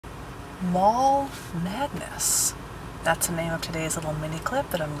Mall Madness. That's the name of today's little mini clip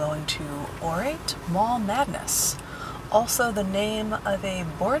that I'm going to orate. Mall Madness. Also the name of a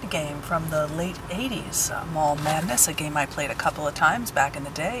board game from the late 80s, Mall Madness, a game I played a couple of times back in the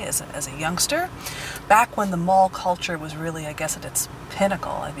day as a youngster, back when the mall culture was really, I guess, at its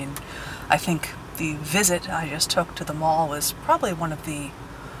pinnacle. I mean, I think the visit I just took to the mall was probably one of the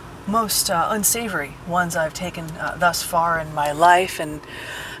most unsavory ones I've taken thus far in my life. And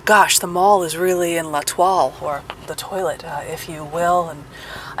gosh, the mall is really in la toile, or the toilet, if you will. And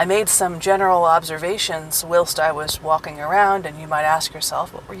I made some general observations whilst I was walking around, and you might ask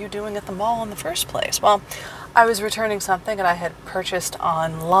yourself, what were you doing at the mall in the first place? Well, I was returning something that I had purchased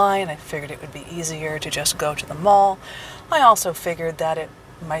online. I figured it would be easier to just go to the mall. I also figured that it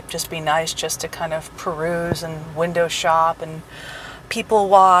might just be nice just to kind of peruse and window shop and people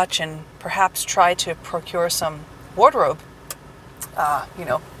watch and perhaps try to procure some wardrobe,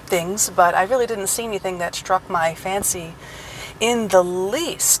 things, but I really didn't see anything that struck my fancy in the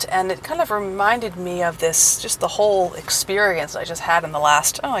least. And it kind of reminded me of this, just the whole experience I just had in the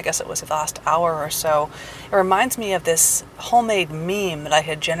last hour or so. It reminds me of this homemade meme that I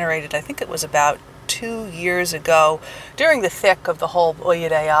had generated, I think it was about 2 years ago, during the thick of the whole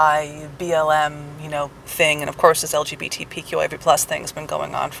Oyed AI, BLM, thing. And of course, this LGBTQIA+ thing has been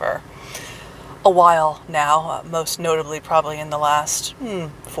going on for a while now, most notably probably in the last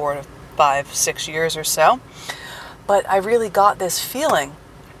 4 to 5, 6 years or so. But I really got this feeling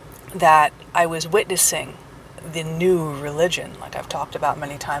that I was witnessing the new religion, like I've talked about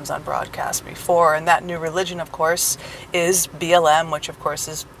many times on broadcast before. And that new religion, of course, is BLM, which of course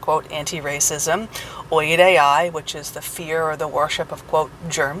is, quote, anti-racism, Oyed AI, which is the fear or the worship of, quote,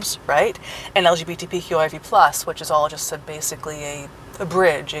 germs, right? And LGBTQIA+, which is all just basically a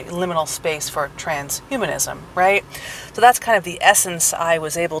bridge, a liminal space for transhumanism, right? So that's kind of the essence I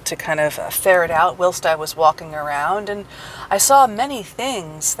was able to kind of ferret out whilst I was walking around. And I saw many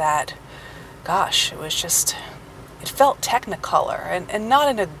things that, gosh, it felt technicolor and not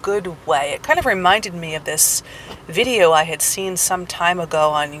in a good way. It kind of reminded me of this video I had seen some time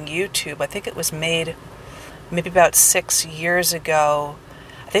ago on YouTube. I think it was made maybe about 6 years ago.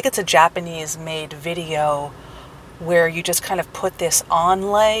 I think it's a Japanese-made video where you just kind of put this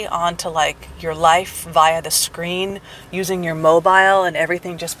onlay onto like your life via the screen using your mobile, and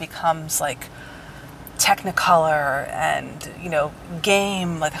everything just becomes like technicolor and,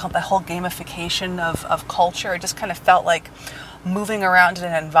 game, like the whole gamification of culture. It just kind of felt like moving around in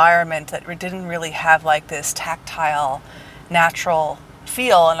an environment that didn't really have like this tactile, natural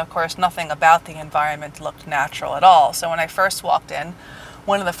feel. And of course, nothing about the environment looked natural at all. So when I first walked in,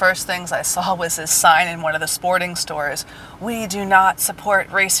 one of the first things I saw was this sign in one of the sporting stores: "We do not support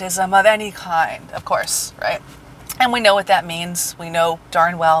racism of any kind," of course, right? And we know what that means. We know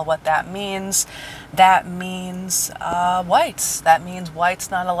darn well what that means. That means whites. That means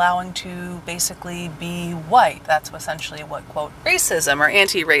whites not allowing to basically be white. That's essentially what, quote, racism or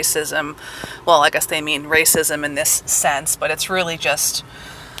anti-racism, well, I guess they mean racism in this sense, but it's really just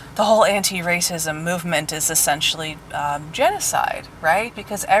the whole anti-racism movement is essentially genocide, right?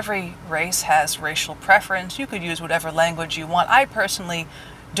 Because every race has racial preference. You could use whatever language you want. I personally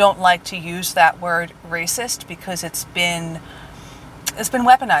don't like to use that word racist because it's been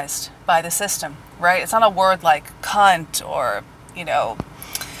weaponized by the system, right? It's not a word like cunt or,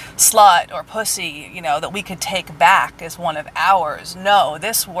 slut or pussy, that we could take back as one of ours. No,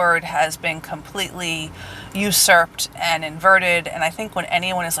 this word has been completely usurped and inverted. And I think when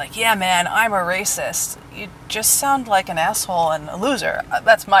anyone is like, yeah, man, I'm a racist, you just sound like an asshole and a loser.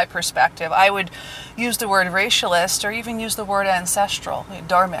 That's my perspective. I would use the word racialist or even use the word ancestral,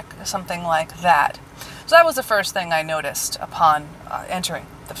 dharmic, something like that. So that was the first thing I noticed upon entering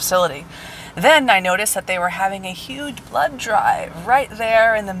the facility. Then I noticed that they were having a huge blood drive right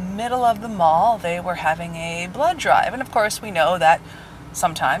there in the middle of the mall. They were having a blood drive. And of course, we know that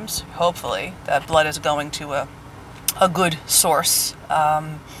sometimes, hopefully, that blood is going to a good source.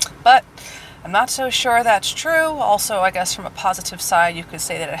 But I'm not so sure that's true. Also, I guess from a positive side, you could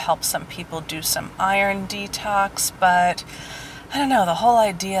say that it helps some people do some iron detox. But I don't know, the whole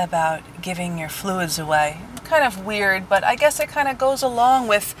idea about giving your fluids away, kind of weird, but I guess it kind of goes along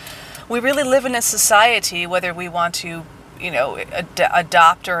with, we really live in a society, whether we want to,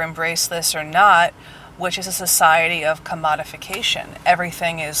 adopt or embrace this or not, which is a society of commodification.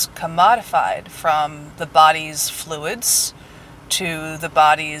 Everything is commodified, from the body's fluids to the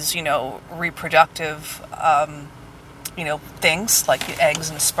body's, reproductive, things like the eggs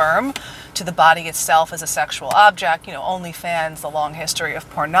and sperm, to the body itself as a sexual object, OnlyFans, the long history of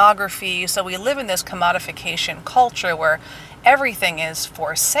pornography. So we live in this commodification culture where everything is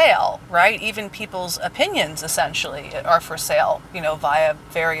for sale, right? Even people's opinions essentially are for sale, via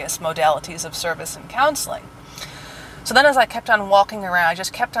various modalities of service and counseling. So then as I kept on walking around, I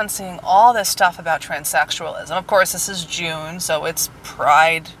just kept on seeing all this stuff about transsexualism. Of course, this is June, so it's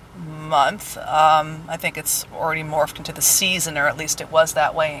Pride Month. I think it's already morphed into the season, or at least it was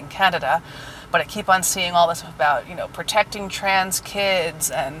that way in Canada. But I keep on seeing all this about, protecting trans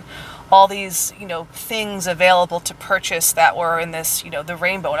kids and all these, things available to purchase that were in this, the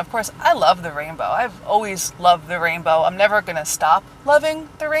rainbow. And of course, I love the rainbow. I've always loved the rainbow. I'm never going to stop loving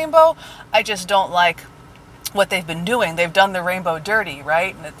the rainbow. I just don't like what they've been doing. They've done the rainbow dirty,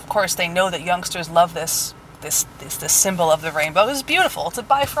 right? And of course, they know that youngsters love this symbol of the rainbow. It's beautiful. It's a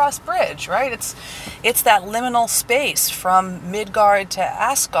Bifrost bridge, right? It's that liminal space from Midgard to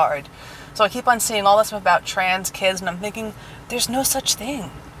Asgard. So I keep on seeing all this stuff about trans kids, and I'm thinking, there's no such thing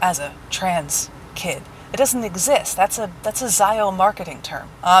as a trans kid. It doesn't exist. That's a Zio marketing term,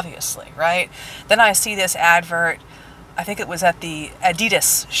 obviously, right? Then I see this advert, I think it was at the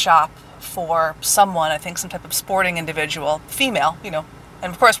Adidas shop for someone, I think some type of sporting individual, female, and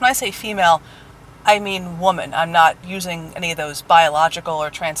of course when I say female, I mean woman. I'm not using any of those biological or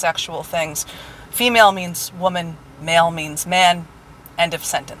transsexual things. Female means woman, male means man, end of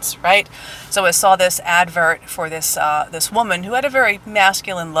sentence, right? So I saw this advert for this woman who had a very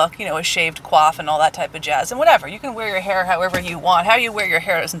masculine look, a shaved coif and all that type of jazz, and whatever. You can wear your hair however you want. How you wear your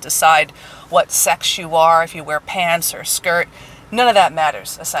hair doesn't decide what sex you are, if you wear pants or skirt. None of that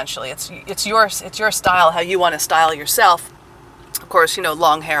matters, essentially. It's your style, how you want to style yourself. Of course,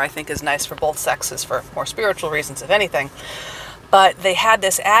 long hair I think is nice for both sexes for more spiritual reasons, if anything. But they had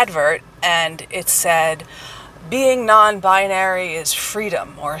this advert and it said, being non-binary is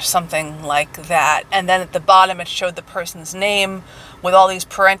freedom, or something like that. And then at the bottom it showed the person's name with all these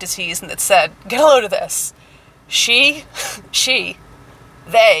parentheses, and it said, get a load of this, she,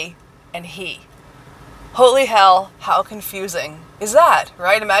 they, and he. Holy hell, how confusing is that,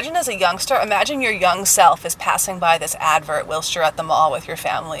 right? Imagine as a youngster, imagine your young self is passing by this advert whilst you're at the mall with your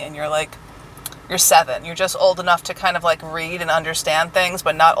family, and you're 7. You're just old enough to kind of read and understand things,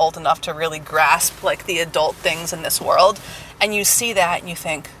 but not old enough to really grasp the adult things in this world. And you see that and you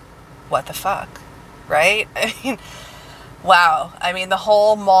think, what the fuck, right? I mean, wow. I mean, the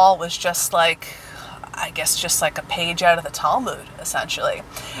whole mall was just just like a page out of the Talmud, essentially.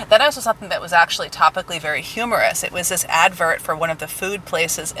 Then I saw something that was actually topically very humorous. It was this advert for one of the food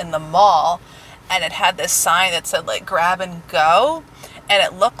places in the mall, and it had this sign that said grab and go. And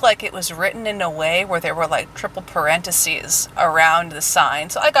it looked like it was written in a way where there were triple parentheses around the sign.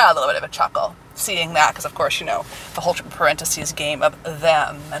 So I got a little bit of a chuckle seeing that, because of course, the whole triple parentheses game of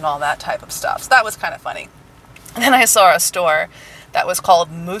them and all that type of stuff. So that was kind of funny. And then I saw a store that was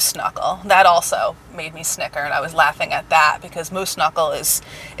called Moose Knuckle. That also made me snicker, and I was laughing at that because moose knuckle is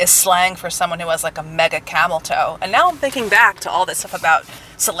slang for someone who has a mega camel toe. And now I'm thinking back to all this stuff about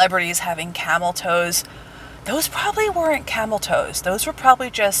celebrities having camel toes. Those probably weren't camel toes. Those were probably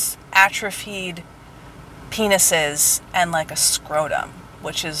just atrophied penises and a scrotum,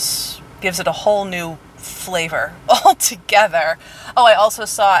 which gives it a whole new flavor altogether. Oh, I also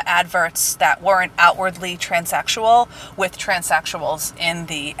saw adverts that weren't outwardly transsexual with transsexuals in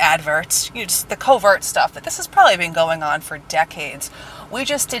the adverts. Just the covert stuff that this has probably been going on for decades. We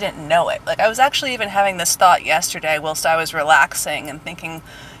just didn't know it. I was actually even having this thought yesterday whilst I was relaxing and thinking,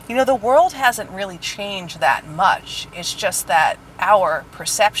 the world hasn't really changed that much. It's just that our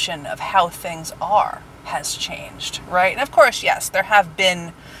perception of how things are has changed, right? And of course, yes, there have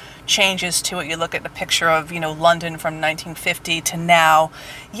been changes to it. You look at the picture of, London from 1950 to now.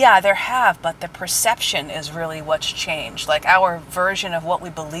 Yeah, there have, but the perception is really what's changed. Our version of what we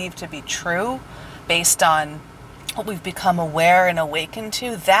believe to be true based on what we've become aware and awakened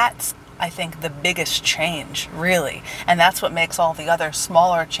to, that's, I think, the biggest change, really. And that's what makes all the other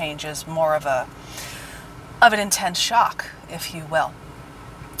smaller changes more of an intense shock, if you will.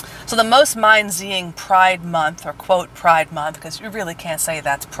 So the most mind-zing Pride Month, or quote Pride Month, because you really can't say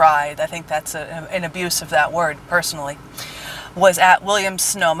that's pride. I think that's an abuse of that word, personally, was at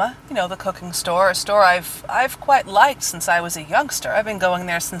Williams-Sonoma, the cooking store, a store I've quite liked since I was a youngster. I've been going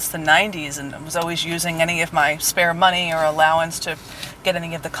there since the 90s and was always using any of my spare money or allowance to get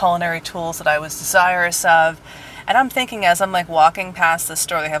any of the culinary tools that I was desirous of. And I'm thinking as I'm walking past the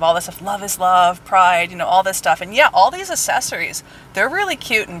store, they have all this stuff, love is love, pride, all this stuff. And yeah, all these accessories, they're really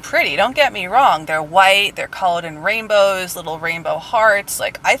cute and pretty. Don't get me wrong. They're white, they're colored in rainbows, little rainbow hearts.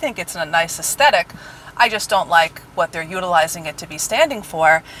 I think it's a nice aesthetic. I just don't like what they're utilizing it to be standing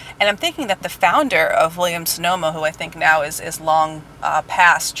for. And I'm thinking that the founder of Williams-Sonoma, who I think now is long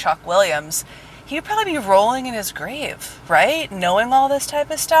past Chuck Williams, he'd probably be rolling in his grave, right? Knowing all this type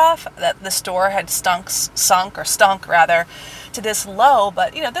of stuff, that the store had stunk rather, to this low.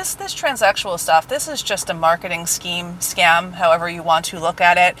 But this transsexual stuff, this is just a marketing scam, however you want to look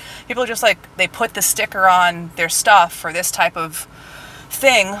at it. People just they put the sticker on their stuff for this type of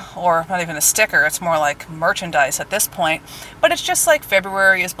thing, or not even a sticker, it's more like merchandise at this point. But it's just like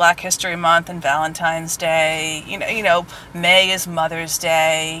February is Black History Month and Valentine's Day, May is Mother's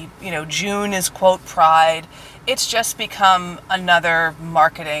Day, June is quote Pride. It's just become another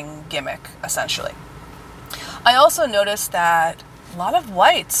marketing gimmick, essentially. I also noticed that a lot of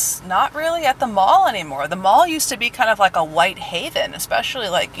whites not really at the mall anymore. The mall used to be kind of like a white haven, especially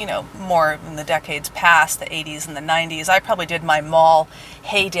more in the decades past, the 80s and the 90s. I probably did my mall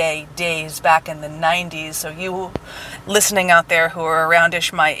heyday days back in the 90s. So you listening out there who are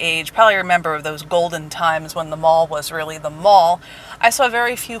aroundish my age probably remember those golden times when the mall was really the mall. I saw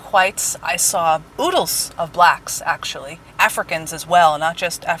very few whites. I saw oodles of blacks, actually. Africans as well, not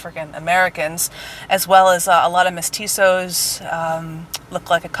just African Americans, as well as a lot of mestizos, look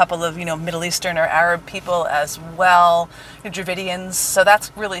like a couple of, Middle Eastern or Arab people as well, Dravidians. So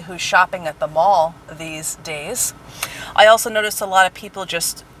that's really who's shopping at the mall these days. I also noticed a lot of people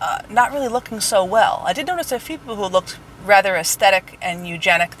just not really looking so well. I did notice a few people who looked rather aesthetic and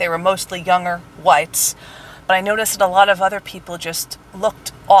eugenic. They were mostly younger whites. But I noticed that a lot of other people just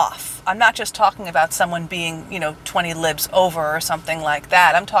looked off. I'm not just talking about someone being, 20 libs over or something like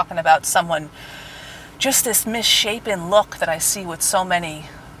that. I'm talking about someone, just this misshapen look that I see with so many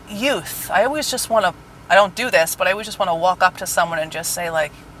youth. I always just want to, I don't do this, but I always just want to walk up to someone and just say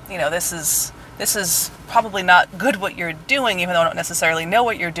this is probably not good what you're doing, even though I don't necessarily know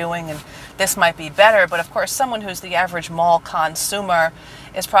what you're doing, and this might be better. But of course, someone who's the average mall consumer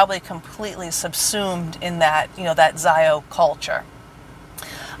is probably completely subsumed in that, that Zio culture.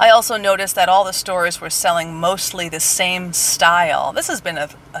 I also noticed that all the stores were selling mostly the same style. This has been a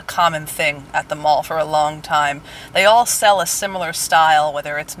common thing at the mall for a long time. They all sell a similar style,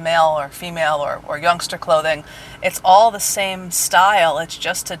 whether it's male or female or youngster clothing. It's all the same style. It's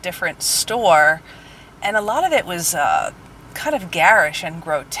just a different store. And a lot of it was kind of garish and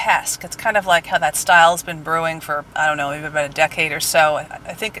grotesque. It's kind of like how that style's been brewing for, I don't know, maybe about a decade or so.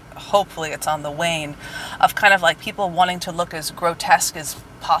 I think hopefully it's on the wane of kind of like people wanting to look as grotesque as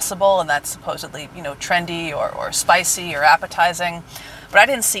possible, and that's supposedly, trendy or spicy or appetizing. But I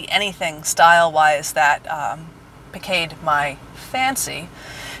didn't see anything style-wise that piqued my fancy.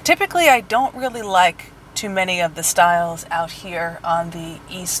 Typically, I don't really like too many of the styles out here on the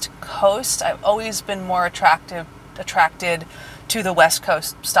East Coast. I've always been more attracted to the West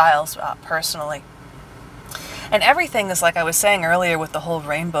Coast styles personally. And everything is, like I was saying earlier with the whole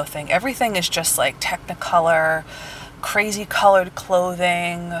rainbow thing, everything is just like Technicolor, crazy colored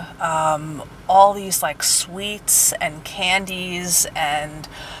clothing, all these like sweets and candies and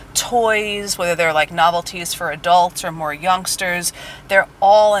toys, whether they're like novelties for adults or more youngsters. They're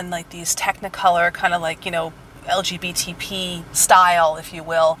all in like these Technicolor kind of like, LGBTP style, if you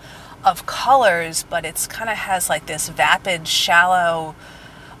will, of colors, but it's kind of has like this vapid, shallow,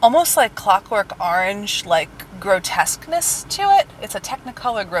 almost like Clockwork Orange, like grotesqueness to it. It's a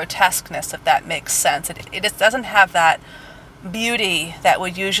Technicolor grotesqueness, if that makes sense. It just doesn't have that beauty that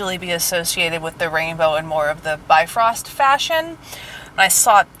would usually be associated with the rainbow and more of the Bifrost fashion. And I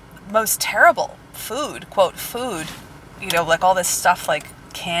saw most terrible food, quote food, like all this stuff like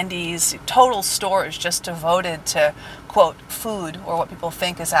candies, total stores just devoted to, quote, food, or what people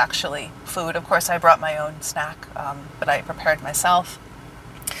think is actually food. Of course, I brought my own snack, but I prepared myself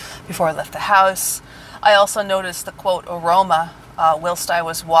before I left the house. I also noticed the, quote, aroma whilst I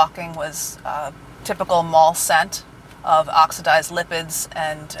was walking was typical mall scent of oxidized lipids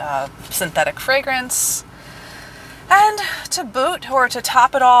and synthetic fragrance. And to boot, or to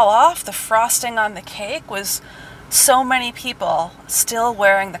top it all off, the frosting on the cake was so many people still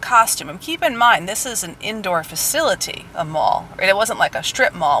wearing the costume. And keep in mind, this is an indoor facility, a mall. Right? It wasn't like a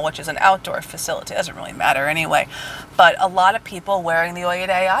strip mall, which is an outdoor facility. It doesn't really matter anyway. But a lot of people wearing the Oyed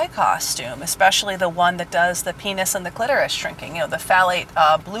AI costume, especially the one that does the penis and the clitoris shrinking, the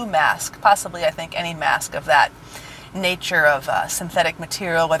phthalate blue mask, possibly I think any mask of that nature of synthetic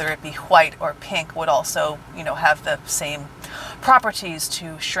material, whether it be white or pink, would also, have the same properties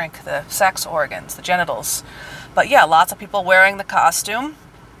to shrink the sex organs, the genitals. But yeah, lots of people wearing the costume.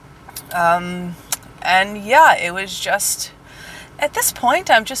 And yeah, it was just, at this point,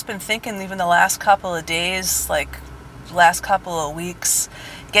 I've just been thinking even the last couple of days, like last couple of weeks,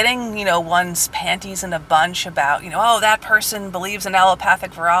 getting, one's panties in a bunch about, oh, that person believes in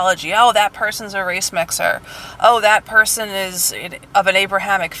allopathic virology. Oh, that person's a race mixer. Oh, that person is of an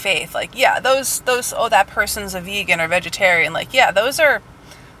Abrahamic faith. Like, yeah, those, oh, that person's a vegan or vegetarian. Like, yeah, those are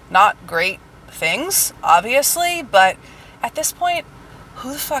not great things, obviously, but at this point,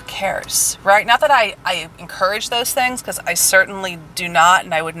 who the fuck cares, right? Not that I encourage those things, because I certainly do not,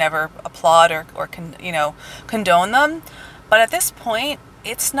 and I would never applaud or condone them. But at this point,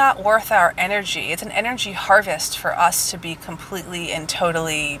 it's not worth our energy. It's an energy harvest for us to be completely and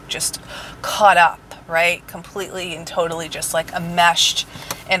totally just caught up, right? Completely and totally just like enmeshed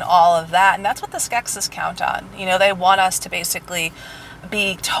in all of that. And that's what the Skeksis count on. They want us to basically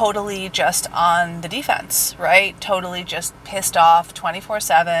be totally just on the defense, right? Totally just pissed off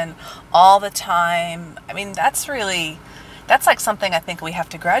 24/7 all the time. I mean, that's like something I think we have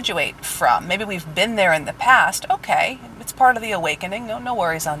to graduate from. Maybe we've been there in the past. Okay, it's part of the awakening. No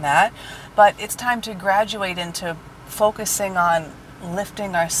worries on that. But it's time to graduate into focusing on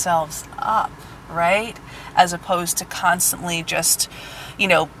lifting ourselves up, right? As opposed to constantly just,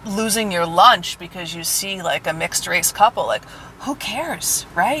 losing your lunch because you see like a mixed race couple. Like, who cares,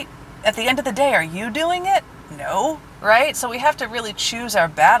 right? At the end of the day, are you doing it? No, right? So we have to really choose our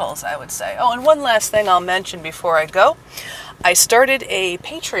battles, I would say. Oh, and one last thing I'll mention before I go. I started a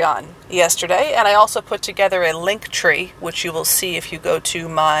Patreon yesterday, and I also put together a link tree, which you will see if you go to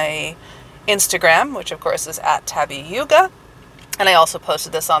my Instagram, which of course is @TabbyYuga. And I also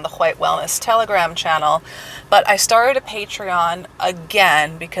posted this on the White Wellness Telegram channel. But I started a Patreon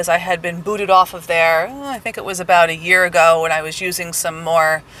again because I had been booted off of there, I think it was about a year ago, when I was using some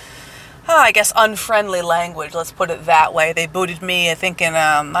more, unfriendly language. Let's put it that way. They booted me, I think in,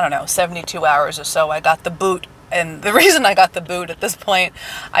 72 hours or so. I got the boot. And the reason I got the boot at this point,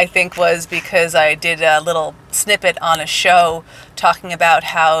 I think, was because I did a little snippet on a show talking about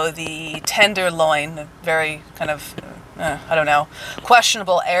how the Tenderloin, a very kind of,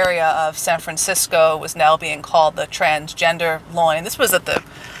 questionable area of San Francisco, was now being called the transgender loin. This was at the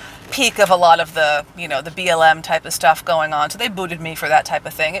peak of a lot of the, the BLM type of stuff going on. So they booted me for that type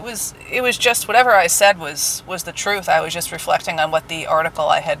of thing. It was just whatever I said was the truth. I was just reflecting on what the article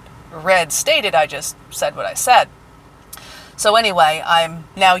I had read stated. I just said what I said. So anyway, I'm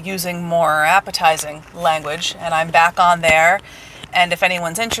now using more appetizing language, and I'm back on there. And if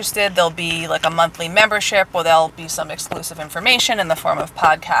anyone's interested, there'll be like a monthly membership where there'll be some exclusive information in the form of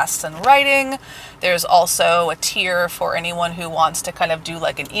podcasts and writing. There's also a tier for anyone who wants to kind of do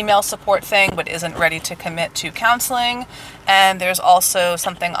like an email support thing but isn't ready to commit to counseling. And there's also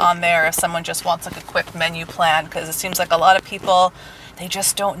something on there if someone just wants like a quick menu plan, because it seems like a lot of people, they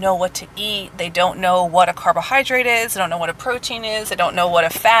just don't know what to eat. They don't know what a carbohydrate is. They don't know what a protein is. They don't know what a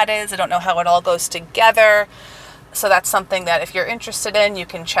fat is. They don't know how it all goes together. So that's something that if you're interested in, you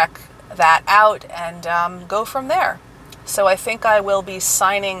can check that out and go from there. So I think I will be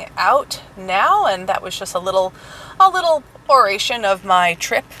signing out now, and that was just a little oration of my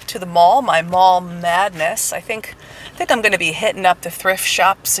trip to the mall, my mall madness. I think I'm going to be hitting up the thrift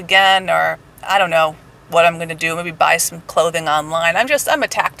shops again, or I don't know what I'm going to do. Maybe buy some clothing online. I'm a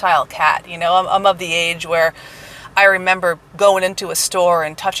tactile cat. I'm of the age where I remember going into a store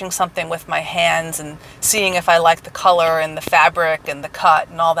and touching something with my hands and seeing if I like the color and the fabric and the cut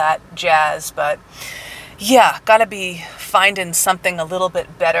and all that jazz. But yeah, gotta be finding something a little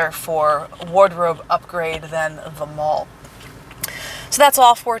bit better for wardrobe upgrade than the mall. So that's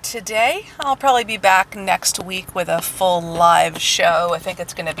all for today. I'll probably be back next week with a full live show. I think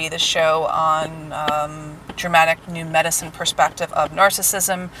it's going to be the show on dramatic new medicine perspective of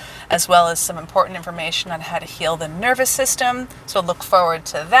narcissism, as well as some important information on how to heal the nervous system. So look forward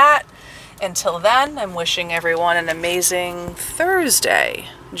to that. Until then, I'm wishing everyone an amazing Thursday,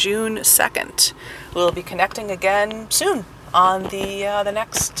 June 2nd. We'll be connecting again soon on the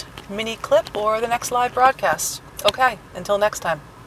next mini clip or the next live broadcast. Okay, until next time.